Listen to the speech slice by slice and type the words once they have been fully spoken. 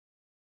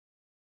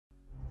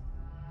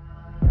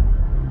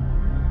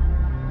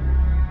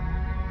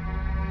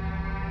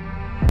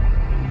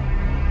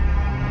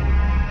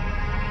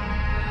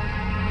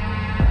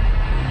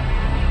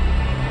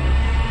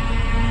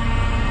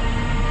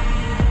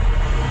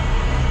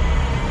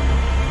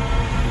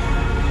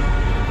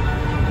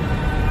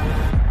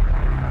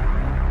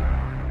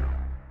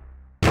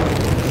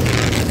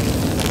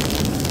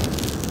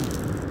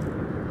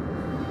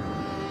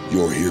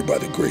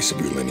trace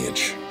of your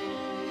lineage.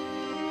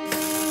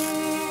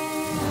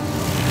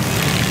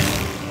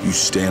 You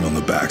stand on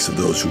the backs of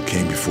those who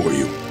came before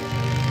you,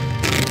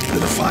 the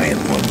defiant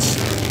ones.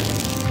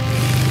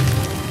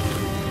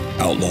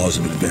 Outlaws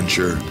of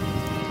adventure,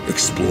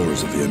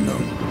 explorers of the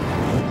unknown.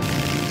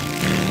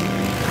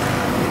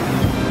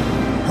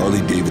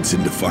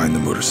 Harley-Davidson defined the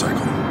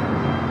motorcycle,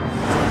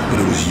 but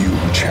it was you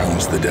who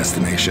challenged the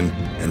destination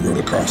and rode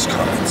across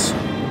continents.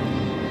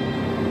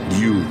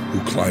 You who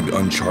climbed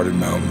uncharted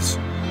mountains,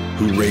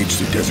 who raged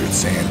through desert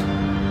sand,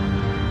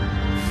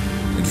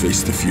 and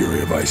faced the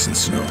fury of ice and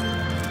snow,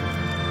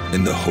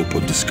 in the hope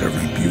of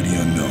discovering beauty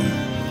unknown.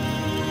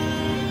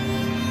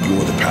 You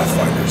are the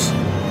pathfinders,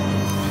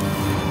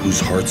 whose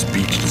hearts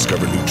beat to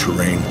discover new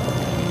terrain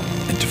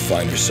and to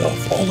find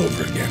yourself all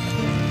over again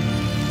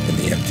in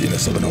the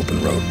emptiness of an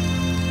open road.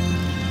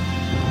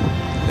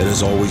 It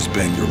has always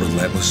been your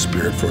relentless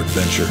spirit for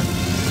adventure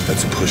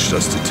that's pushed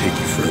us to take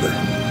you further.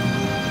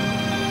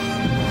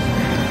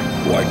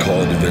 Why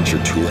call it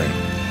adventure touring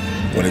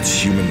when it's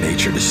human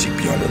nature to seek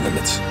beyond our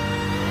limits?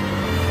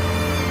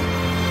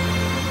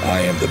 I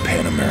am the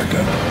Pan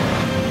America,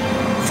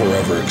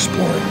 forever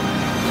exploring.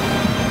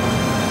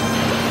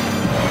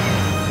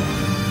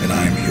 And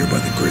I am here by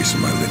the grace of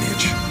my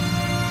lineage.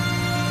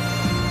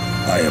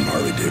 I am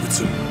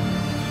Harley-Davidson.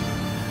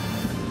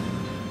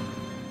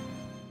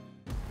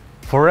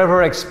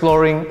 Forever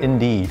exploring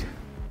indeed.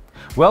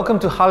 Welcome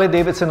to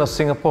Harley-Davidson of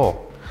Singapore.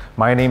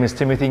 My name is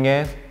Timothy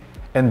Ngeh,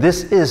 and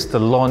this is the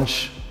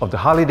launch of the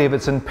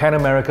Harley-Davidson Pan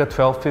America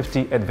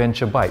 1250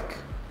 adventure bike.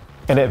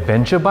 An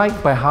adventure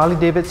bike by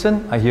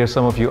Harley-Davidson, I hear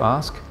some of you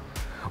ask?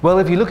 Well,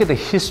 if you look at the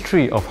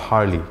history of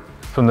Harley,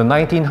 from the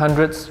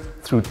 1900s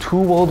through 2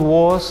 world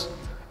wars,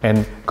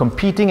 and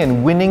competing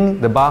and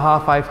winning the Baja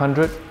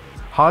 500,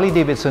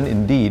 Harley-Davidson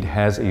indeed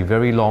has a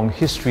very long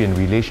history and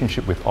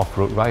relationship with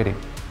off-road riding.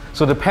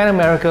 So the Pan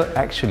America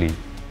actually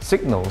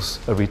signals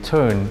a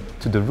return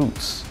to the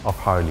roots of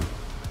Harley,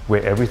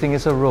 where everything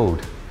is a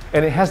road.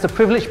 And it has the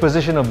privileged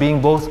position of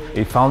being both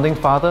a founding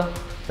father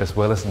as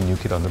well as the new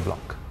kid on the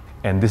block.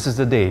 And this is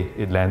the day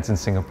it lands in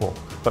Singapore.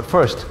 But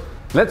first,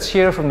 let's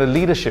hear from the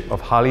leadership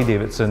of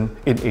Harley-Davidson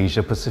in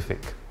Asia Pacific.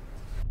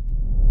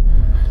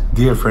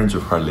 Dear friends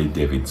of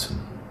Harley-Davidson,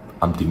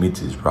 I'm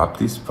Dimitris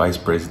Raptis, Vice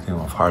President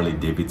of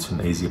Harley-Davidson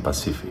Asia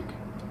Pacific,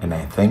 and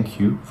I thank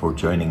you for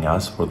joining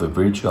us for the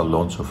virtual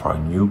launch of our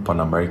new Pan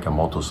America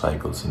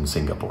motorcycles in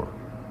Singapore.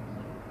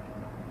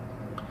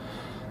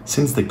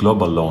 Since the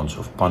global launch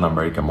of Pan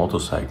America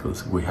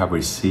motorcycles, we have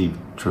received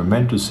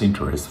tremendous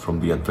interest from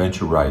the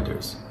adventure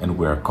riders, and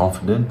we are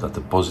confident that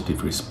the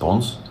positive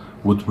response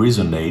would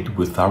resonate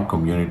with our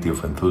community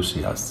of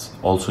enthusiasts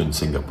also in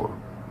Singapore.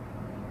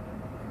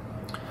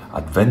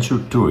 Adventure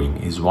touring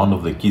is one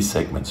of the key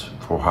segments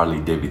for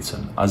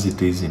Harley-Davidson, as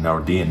it is in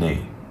our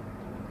DNA.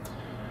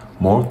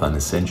 More than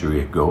a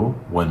century ago,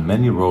 when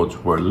many roads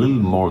were little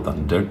more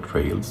than dirt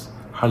trails,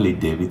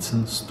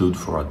 Harley-Davidson stood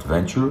for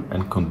adventure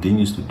and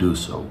continues to do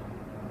so.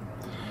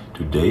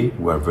 Today,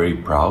 we are very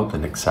proud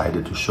and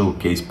excited to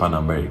showcase Pan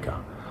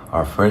America,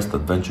 our first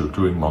adventure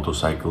touring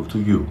motorcycle, to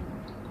you.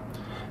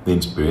 The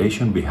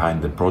inspiration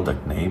behind the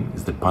product name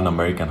is the Pan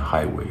American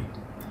Highway,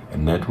 a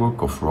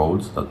network of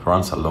roads that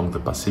runs along the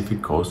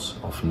Pacific coasts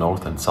of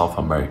North and South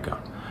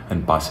America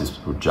and passes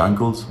through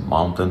jungles,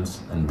 mountains,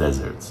 and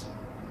deserts.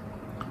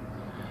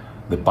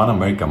 The Pan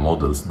America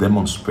models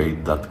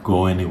demonstrate that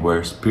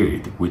go-anywhere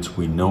spirit, which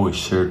we know is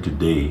shared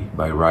today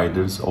by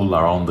riders all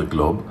around the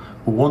globe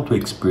who want to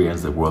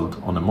experience the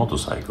world on a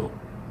motorcycle.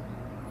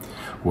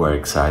 We are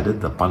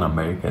excited that Pan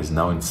America is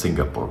now in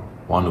Singapore,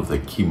 one of the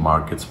key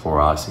markets for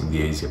us in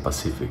the Asia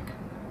Pacific.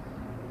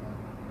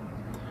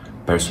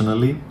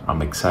 Personally,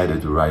 I'm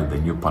excited to ride the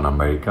new Pan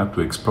America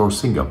to explore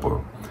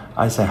Singapore,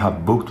 as I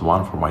have booked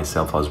one for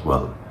myself as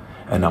well,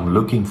 and I'm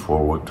looking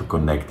forward to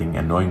connecting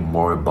and knowing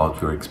more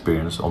about your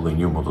experience on the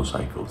new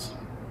motorcycles.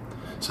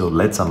 So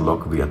let's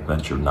unlock the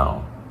adventure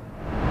now.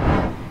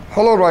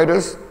 Hello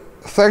riders,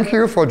 thank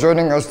you for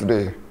joining us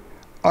today.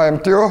 I am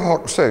Teo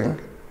Hock Seng,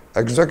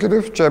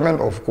 Executive Chairman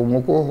of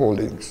Kumoko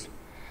Holdings,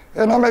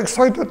 and I'm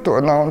excited to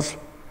announce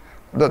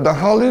that the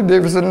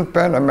Harley-Davidson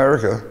Pan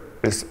America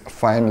is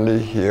finally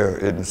here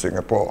in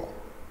Singapore.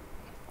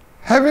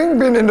 Having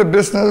been in the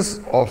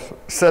business of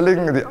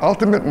selling the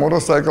ultimate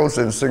motorcycles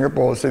in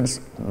Singapore since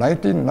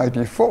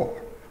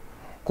 1994,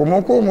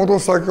 Kumoko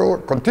Motorcycle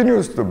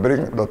continues to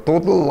bring the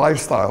total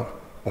lifestyle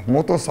of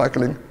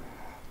motorcycling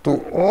to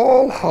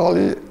all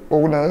Harley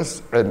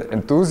owners and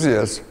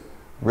enthusiasts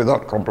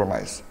without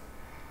compromise.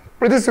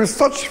 It is with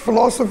such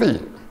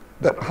philosophy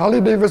that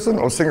Harley-Davidson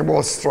of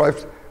Singapore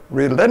strives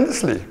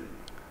relentlessly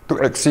to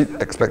exceed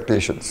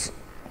expectations.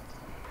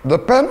 The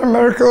Pan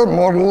America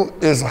model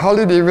is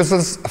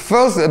Harley-Davidson's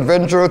first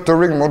adventure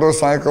touring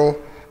motorcycle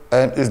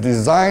and is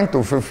designed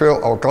to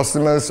fulfill our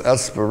customers'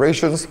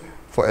 aspirations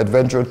for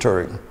adventure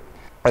touring,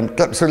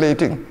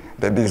 encapsulating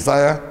the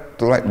desire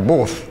to ride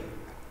both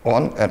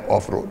on and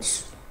off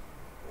roads.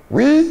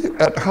 We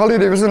at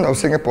Harley-Davidson of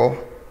Singapore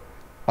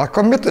are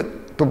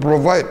committed to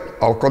provide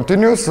our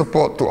continuous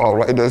support to our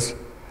riders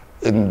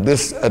in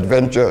this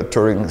adventure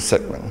touring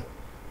segment.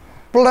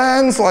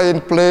 Plans are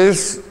in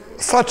place,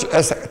 such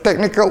as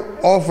technical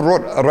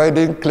off-road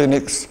riding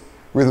clinics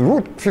with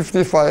Route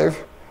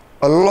 55,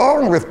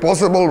 along with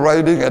possible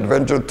riding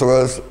adventure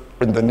tours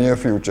in the near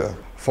future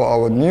for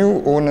our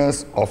new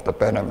owners of the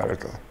Pan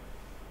America.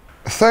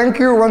 Thank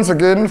you once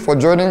again for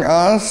joining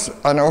us,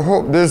 and I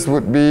hope this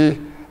would be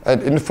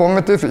an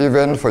informative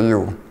event for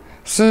you.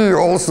 See you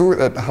all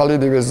soon at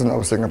Harley-Davidson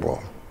of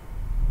Singapore.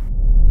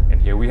 And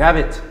here we have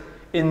it,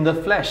 in the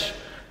flesh,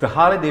 the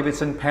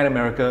Harley-Davidson Pan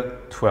America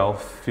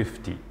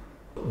 1250.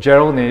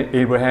 Gerald and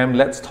Abraham,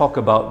 let's talk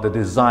about the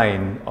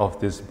design of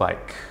this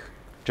bike.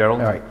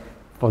 Gerald? All right.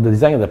 For the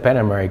design of the Pan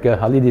America,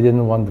 Harley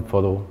didn't want to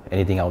follow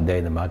anything out there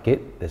in the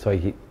market. That's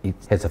why it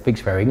has a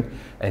fixed fairing,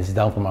 and it's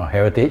down from our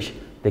heritage,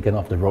 taken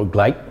off the road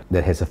glide,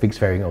 that has a fixed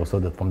fairing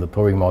also from the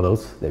touring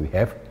models that we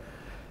have.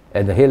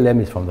 And the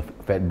headlamp is from the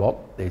fat bob.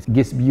 It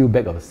gives you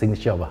back of a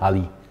signature of a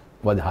Harley,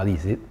 what the Harley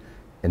is.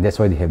 And that's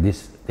why they have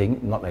this thing,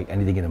 not like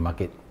anything in the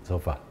market so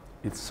far.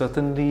 It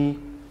certainly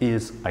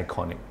is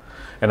iconic.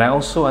 And I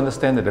also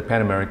understand that the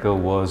Pan America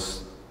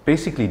was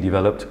basically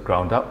developed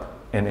ground up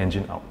and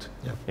engine out.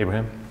 Yep.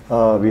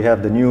 Abraham? We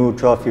have the new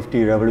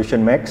 1250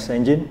 Revolution Max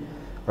engine,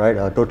 right?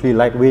 Totally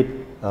lightweight,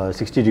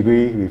 60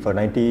 degree with a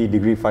 90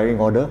 degree firing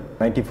order,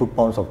 90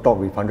 foot-pounds of torque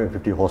with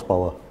 150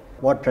 horsepower.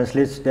 What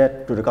translates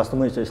that to the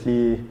customer is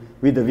actually,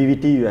 with the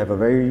VVT, you have a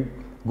very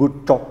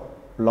good torque,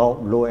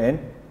 low end,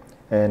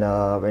 and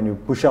when you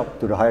push up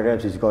to the high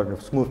revs, it's got a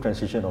smooth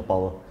transition of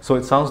power. So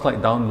it sounds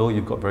like down low,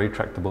 you've got very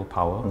tractable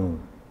power,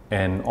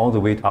 and all the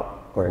way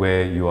up, correct,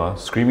 where you are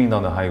screaming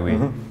down the highway.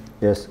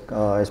 Yes,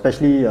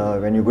 especially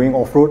when you're going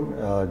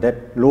off-road,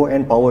 that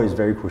low-end power is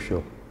very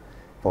crucial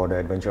for the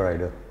adventure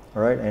rider.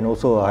 All right, and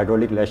also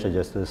hydraulic lash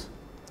adjusters,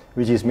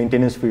 which is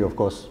maintenance-free, of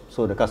course.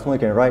 So the customer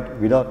can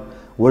ride without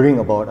worrying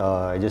about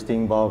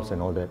adjusting valves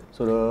and all that.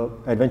 So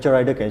the adventure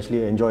rider can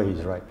actually enjoy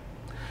his ride.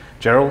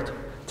 Gerald,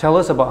 tell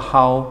us about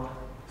how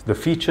the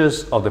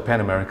features of the Pan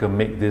America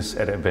make this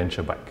an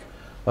adventure bike.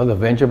 Well, the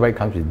adventure bike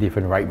comes with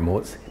different ride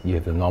modes. You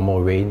have the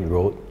normal rain,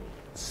 road,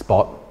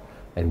 sport,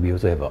 and we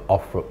also have an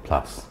off-road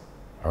plus.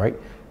 All right,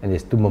 and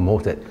there's two more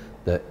modes that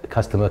the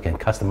customer can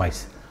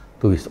customize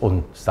to his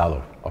own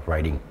style of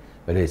riding,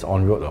 whether it's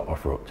on-road or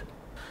off-road.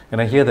 And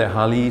I hear that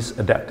Harley's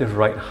adaptive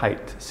ride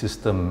height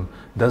system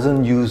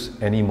doesn't use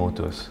any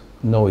motors.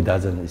 No, it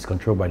doesn't. It's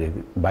controlled by the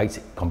bike's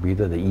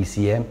computer, the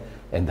ECM,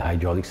 and the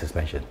hydraulic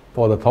suspension.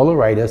 For the taller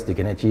riders, they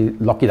can actually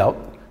lock it out.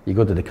 You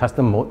go to the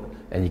custom mode,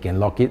 and you can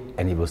lock it,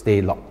 and it will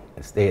stay locked,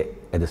 stay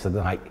at a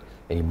certain height,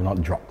 and it will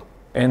not drop.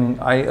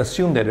 And I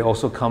assume that it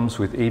also comes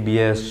with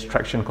ABS,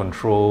 traction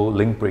control,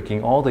 link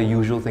braking, all the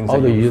usual things all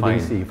that you find. All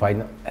the usual things you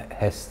find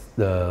has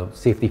the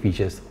safety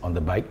features on the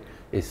bike.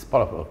 It's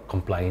part of a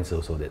compliance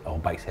also that our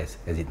bikes has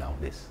it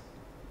nowadays.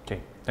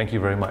 Okay, thank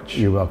you very much.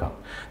 You're welcome.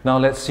 Now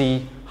let's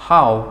see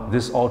how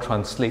this all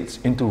translates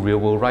into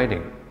real-world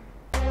riding.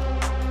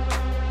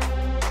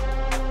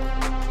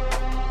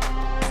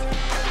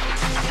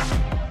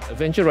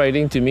 Adventure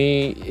riding to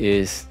me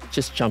is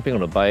just jumping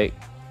on a bike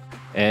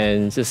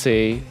and just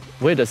say,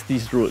 where does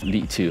this road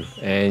lead to?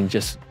 And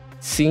just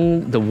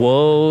seeing the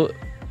world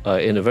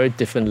in a very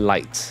different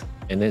light,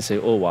 and then say,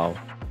 oh wow.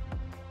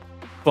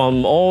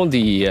 From all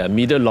the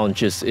media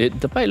launches,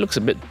 the bike looks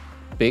a bit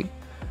big,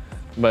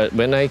 but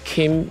when I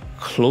came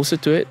closer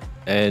to it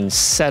and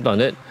sat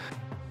on it,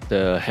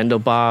 the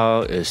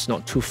handlebar is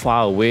not too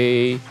far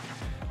away,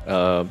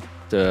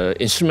 the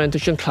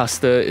instrumentation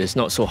cluster is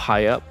not so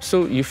high up,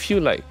 so you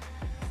feel like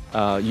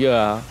you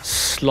are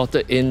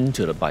slotted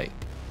into the bike.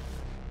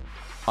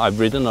 I've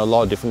ridden a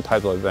lot of different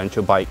types of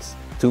adventure bikes.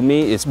 To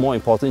me, it's more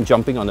important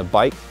jumping on a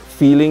bike,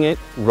 feeling it,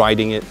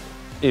 riding it.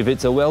 If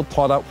it's a well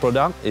thought out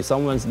product, if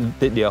someone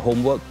did their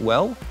homework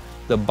well,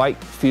 the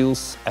bike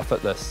feels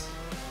effortless.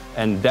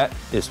 And that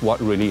is what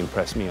really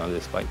impressed me on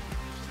this bike.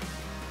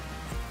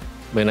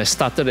 When I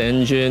started the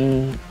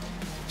engine,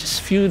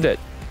 just feel that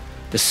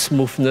the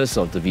smoothness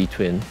of the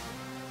V-twin.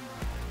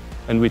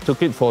 And we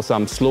took it for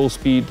some slow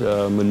speed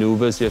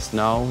maneuvers just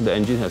now. The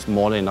engine has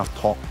more than enough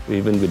torque.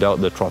 Even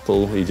without the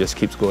throttle, it just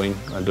keeps going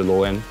at the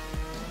low end.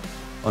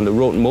 On the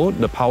road mode,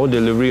 the power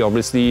delivery,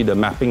 obviously the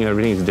mapping,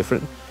 everything is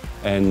different.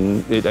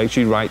 And it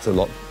actually rides a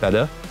lot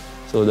better.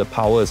 So the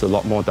power is a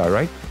lot more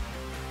direct.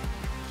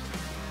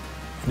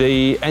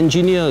 The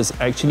engineers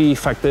actually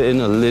factor in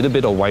a little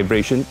bit of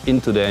vibration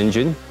into the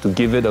engine to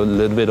give it a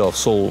little bit of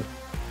soul.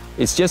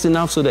 It's just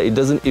enough so that it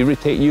doesn't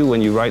irritate you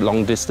when you ride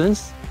long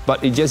distance,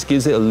 but it just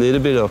gives it a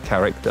little bit of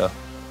character.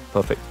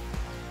 Perfect.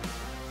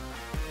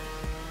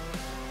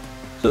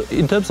 So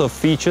in terms of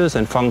features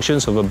and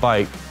functions of a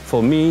bike,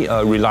 for me,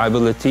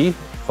 reliability,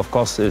 of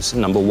course, is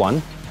number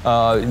one.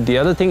 The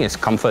other thing is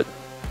comfort.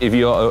 If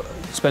you're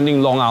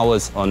spending long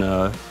hours on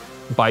a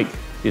bike,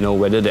 you know,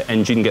 whether the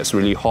engine gets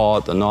really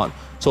hot or not,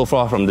 so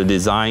far from the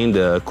design,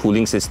 the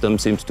cooling system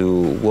seems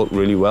to work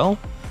really well,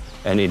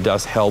 and it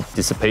does help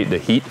dissipate the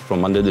heat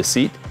from under the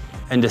seat.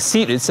 And the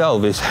seat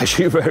itself is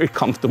actually very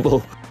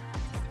comfortable.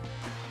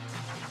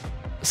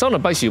 Some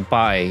of the bikes you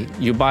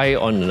buy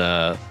on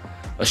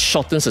a a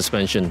shortened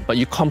suspension, but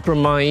you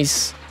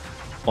compromise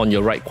on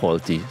your ride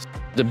quality.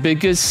 The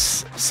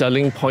biggest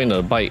selling point of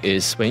a bike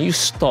is when you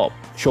stop.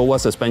 Showa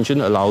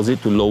suspension allows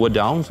it to lower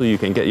down so you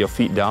can get your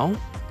feet down.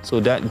 So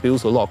that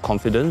builds a lot of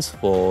confidence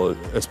for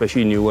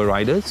especially newer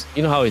riders.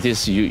 You know how it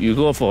is, you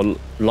go for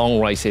long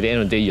rides, at the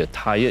end of the day you're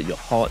tired, you're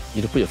hot,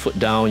 you put your foot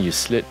down, you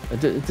slip.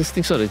 This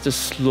thing sort of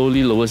just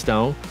slowly lowers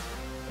down,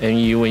 and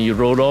when you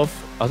roll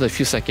off, after a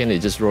few seconds it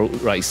just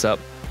rides up.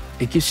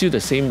 It gives you the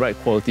same ride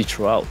quality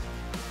throughout.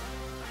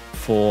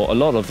 For a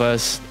lot of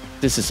us,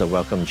 this is a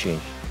welcome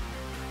change.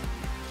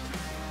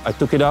 I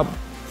took it up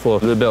for a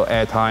little bit of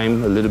air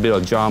time, a little bit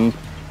of jump,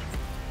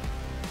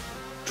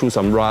 through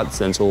some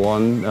ruts and so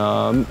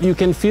on. You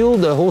can feel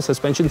the whole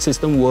suspension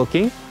system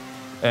working,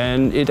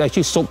 and it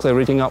actually soaks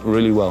everything up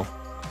really well.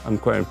 I'm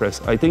quite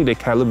impressed. I think they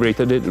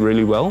calibrated it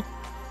really well.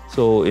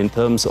 So in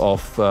terms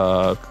of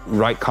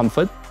ride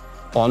comfort,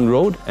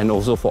 on-road and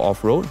also for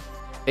off-road.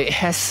 It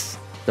has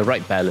the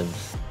right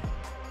balance.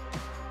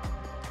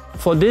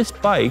 For this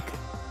bike,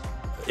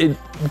 it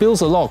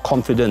builds a lot of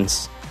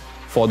confidence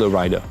for the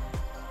rider.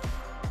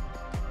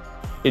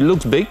 It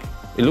looks big,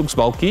 it looks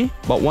bulky,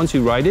 but once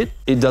you ride it,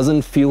 it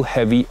doesn't feel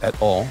heavy at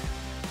all.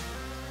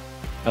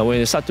 When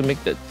you start to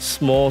make that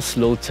small,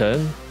 slow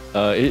turn,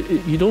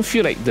 you don't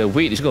feel like the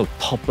weight is going to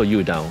topple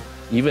you down,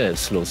 even at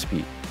slow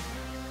speed.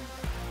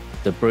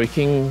 The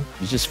braking,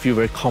 you just feel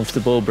very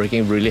comfortable,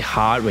 braking really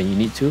hard when you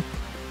need to.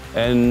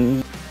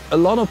 And a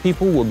lot of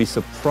people will be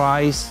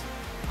surprised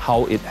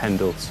how it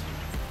handles.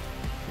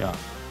 Yeah,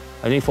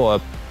 I think for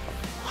a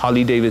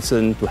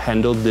Harley-Davidson to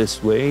handle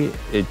this way,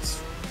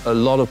 a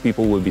lot of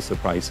people will be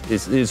surprised.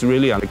 It's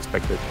really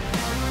unexpected.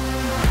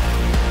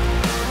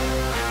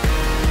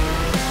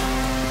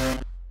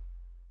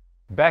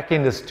 Back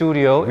in the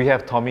studio, we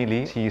have Tommy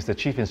Lee. He is the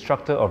chief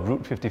instructor of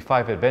Route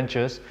 55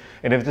 Adventures.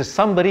 And if there's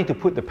somebody to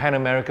put the Pan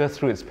America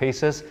through its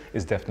paces,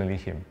 it's definitely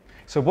him.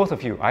 So both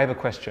of you, I have a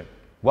question.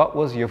 What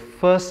was your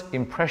first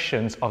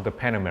impressions of the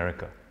Pan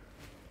America?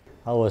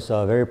 I was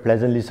very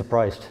pleasantly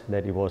surprised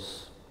that it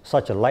was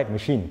such a light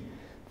machine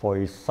for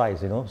its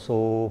size,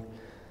 So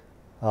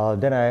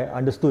then I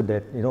understood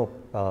that,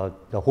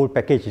 the whole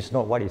package is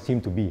not what it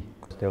seemed to be.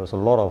 There was a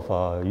lot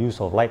of use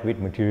of lightweight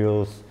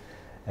materials,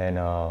 and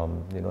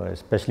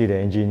especially the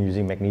engine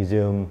using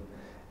magnesium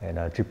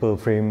and triple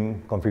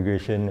frame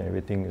configuration.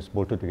 Everything is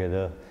bolted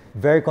together.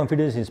 Very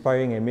confidence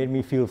inspiring and made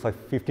me feel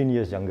 15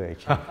 years younger,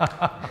 actually.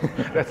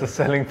 That's a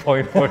selling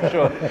point for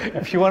sure.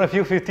 If you want to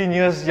feel 15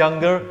 years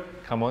younger,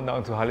 come on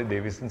down to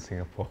Harley-Davidson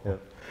Singapore. Yeah.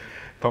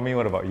 Tommy,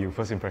 what about you?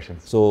 First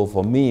impressions? So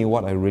for me,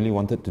 what I really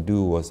wanted to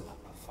do was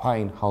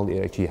find how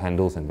it actually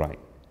handles and rides.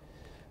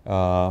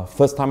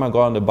 First time I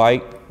got on the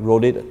bike,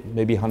 rode it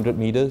maybe 100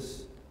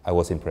 meters, I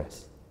was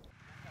impressed.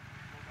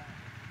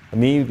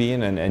 Me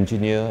being an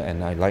engineer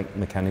and I like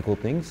mechanical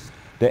things,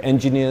 the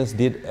engineers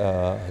did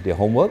their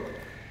homework,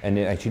 and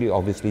it actually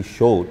obviously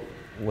showed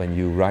when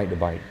you ride the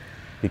bike.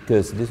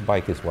 Because this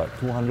bike is what,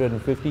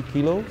 250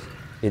 kilos?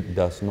 It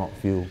does not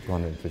feel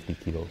 250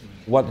 kilos.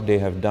 What they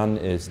have done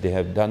is they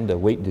have done the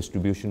weight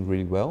distribution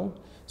really well.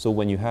 So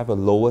when you have a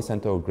lower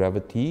center of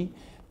gravity,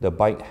 the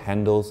bike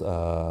handles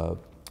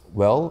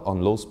well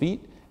on low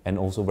speed and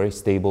also very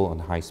stable on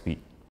high speed.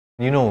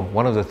 You know,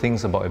 one of the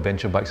things about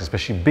adventure bikes,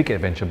 especially big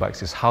adventure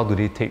bikes, is how do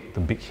they take the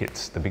big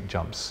hits, the big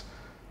jumps?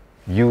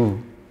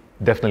 You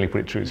definitely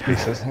put it through its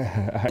paces.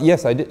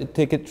 Yes, I did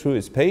take it through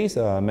its pace.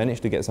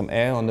 Managed to get some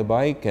air on the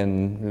bike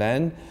and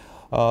land.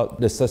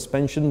 The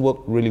suspension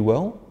worked really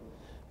well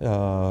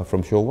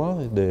from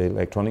Showa. The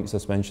electronic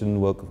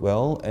suspension worked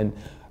well. And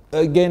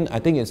again, I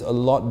think it's a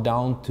lot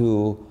down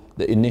to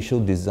the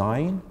initial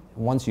design.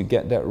 Once you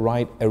get that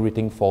right,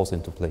 everything falls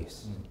into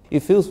place.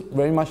 It feels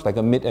very much like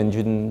a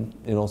mid-engine,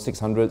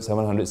 600,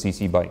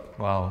 700cc bike.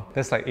 Wow,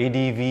 that's like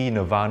ADV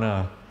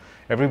Nirvana.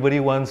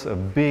 Everybody wants a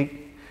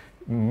big,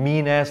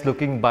 mean-ass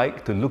looking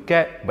bike to look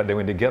at, but then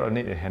when they get on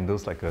it, it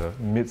handles like a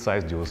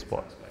mid-sized dual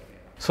sport.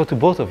 So to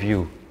both of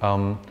you,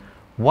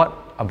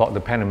 what about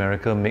the Pan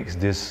America makes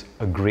this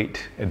a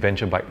great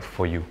adventure bike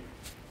for you?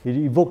 It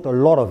evoked a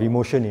lot of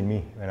emotion in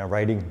me when I'm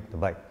riding the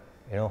bike,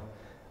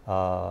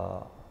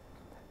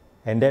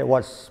 and that's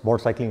what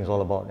motorcycling is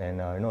all about. And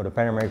the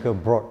Pan America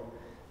brought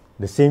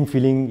the same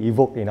feeling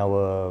evoked in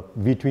our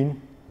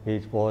V-twin.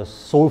 It was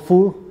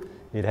soulful.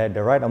 It had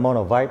the right amount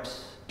of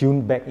vibes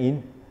tuned back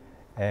in.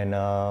 And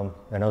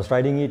when I was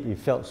riding it, it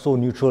felt so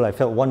neutral. I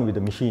felt one with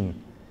the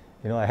machine.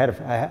 I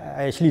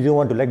actually didn't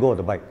want to let go of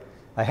the bike.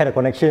 I had a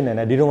connection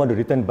and I didn't want to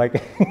return the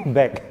bike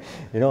back.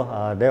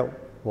 That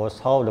was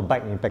how the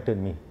bike impacted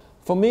me.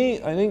 For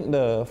me, I think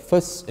the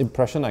first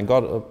impression I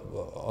got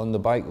on the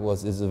bike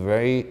was it's a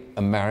very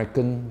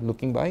American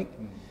looking bike.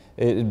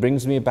 It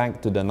brings me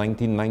back to the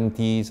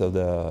 1990s of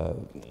the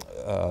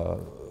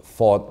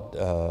Ford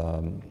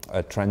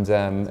Trans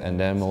Am, and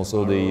then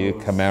also the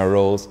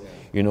Camaros,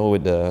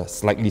 with the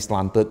slightly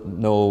slanted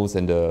nose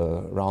and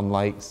the round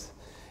lights.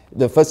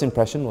 The first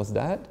impression was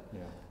that.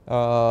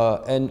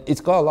 And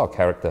it's got a lot of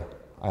character.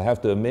 I have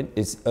to admit,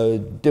 it's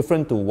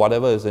different to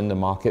whatever is in the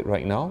market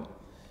right now.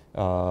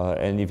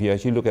 And if you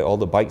actually look at all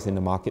the bikes in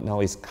the market now,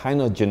 it's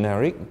kind of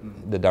generic,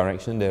 the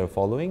direction they're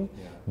following.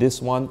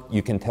 This one,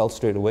 you can tell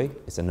straight away,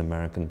 it's an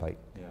American bike.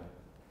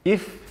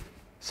 If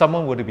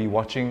someone were to be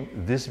watching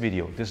this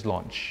video, this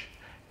launch,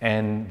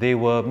 and they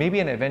were maybe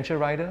an adventure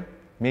rider,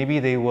 maybe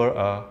they were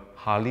a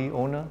Harley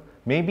owner,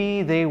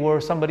 maybe they were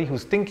somebody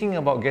who's thinking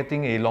about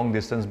getting a long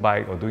distance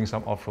bike or doing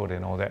some off-road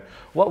and all that,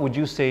 what would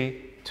you say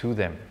to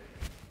them?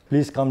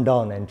 Please come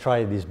down and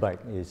try this bike.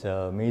 It's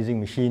an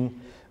amazing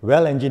machine,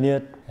 well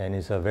engineered, and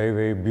it's a very,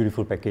 very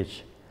beautiful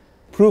package.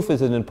 Proof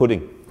is in the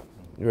pudding,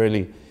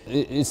 really.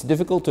 It's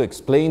difficult to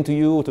explain to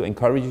you, to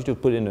encourage you to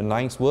put in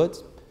nice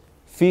words.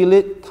 Feel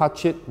it,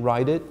 touch it,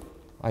 ride it.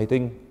 I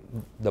think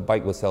the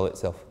bike will sell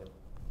itself.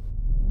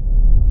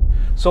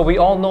 So we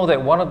all know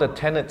that one of the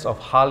tenets of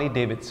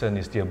Harley-Davidson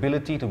is the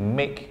ability to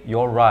make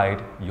your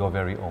ride your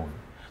very own,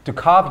 to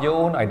carve your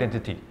own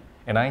identity.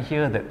 And I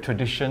hear that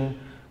tradition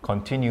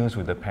continues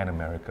with the Pan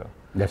America.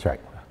 That's right.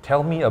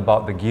 Tell me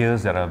about the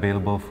gears that are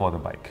available for the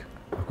bike.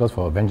 Of course,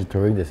 for adventure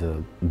touring, there's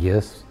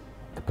gears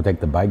to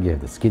protect the bike. You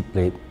have the skid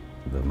plate,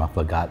 the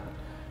muffler guard,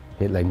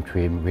 headlamp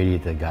trim,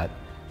 radiator guard,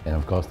 and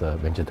of course the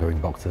adventure touring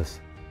boxes.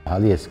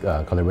 Harley has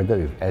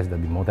collaborated with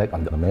SW Motec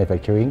on the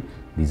manufacturing,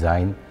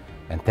 design,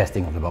 and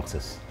testing of the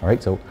boxes. All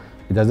right, so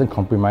it doesn't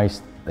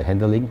compromise the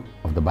handling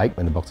of the bike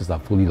when the boxes are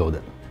fully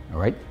loaded. All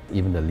right,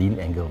 even the lean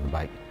angle of the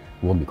bike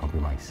won't be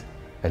compromised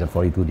at a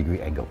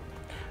 42-degree angle.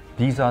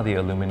 These are the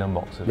aluminum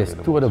boxes. There's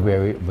two other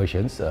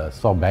versions,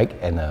 soft bag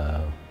and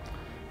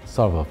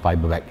sort of a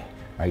fiber bag.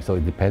 Right, so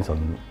it depends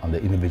on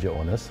the individual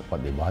owners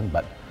what they want.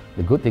 But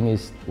the good thing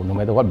is, no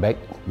matter what bag,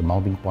 the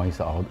mounting points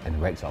are all and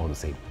racks are all the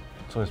same.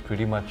 So it's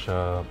pretty much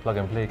plug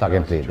and play. Plug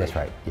and play, that's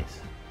right, yes.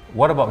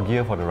 What about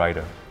gear for the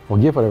rider? For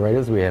gear for the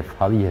riders, we have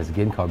Harley has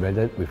again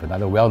collaborated with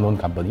another well-known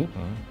company,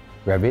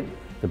 Revit,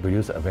 to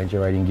produce adventure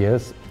riding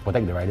gears,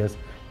 protect the riders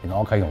in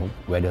all kinds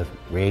of weather,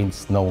 rain,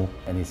 snow,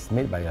 and it's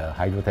made by a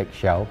Hydrotech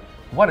shell.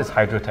 What is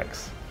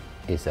Hydrotex?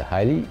 It's a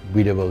highly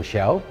breathable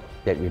shell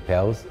that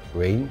repels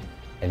rain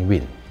and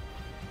wind.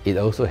 It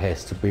also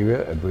has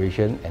superior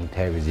abrasion and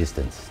tear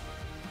resistance.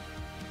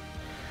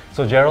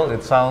 So Gerald,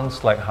 it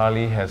sounds like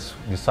Harley has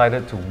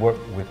decided to work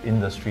with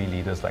industry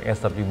leaders like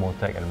SW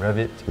Motec and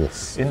Revit,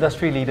 yes,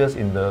 industry leaders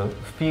in the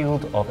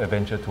field of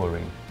adventure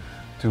touring,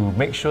 to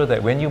make sure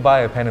that when you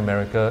buy a Pan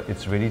America,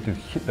 it's ready to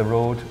hit the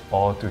road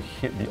or to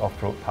hit the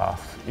off-road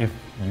path, if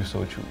you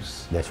so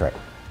choose. That's right.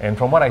 And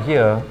from what I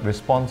hear,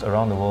 response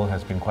around the world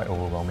has been quite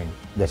overwhelming.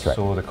 That's right.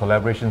 So the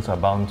collaborations are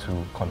bound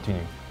to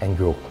continue. And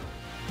grow.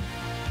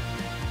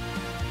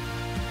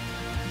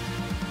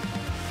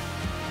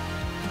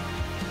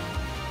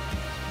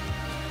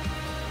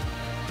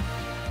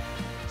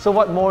 So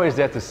what more is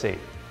there to say?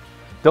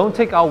 Don't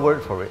take our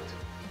word for it.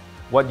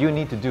 What you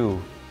need to do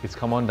is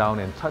come on down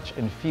and touch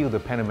and feel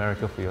the Pan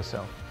America for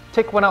yourself.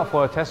 Take one out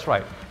for a test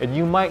ride and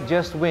you might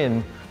just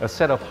win a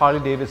set of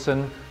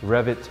Harley-Davidson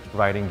Revit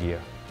riding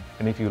gear.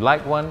 And if you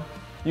like one,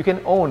 you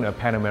can own a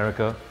Pan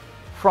America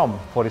from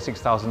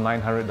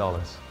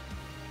 $46,900.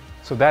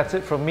 So that's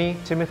it from me,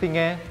 Timothy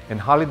Ngeh, and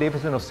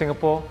Harley-Davidson of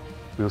Singapore.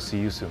 We'll see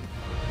you soon.